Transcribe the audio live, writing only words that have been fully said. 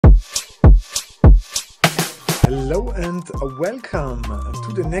Hello and welcome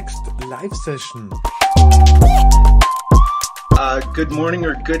to the next live session. Good morning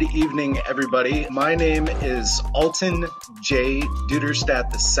or good evening, everybody. My name is Alton J, Duderstadt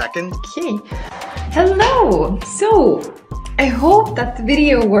II. Okay. Hello. So I hope that the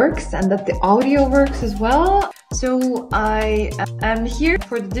video works and that the audio works as well. So I am here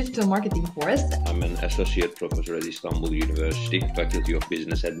for the digital marketing course. I'm an associate professor at Istanbul University, Faculty of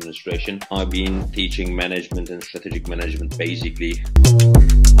Business Administration. I've been teaching management and strategic management basically.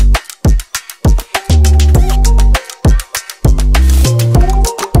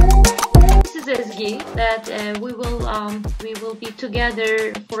 That we will be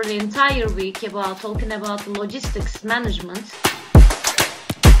together for the entire week about talking about logistics management.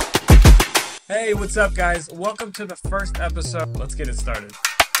 Hey, what's up guys? Welcome to the first episode. Let's get it started.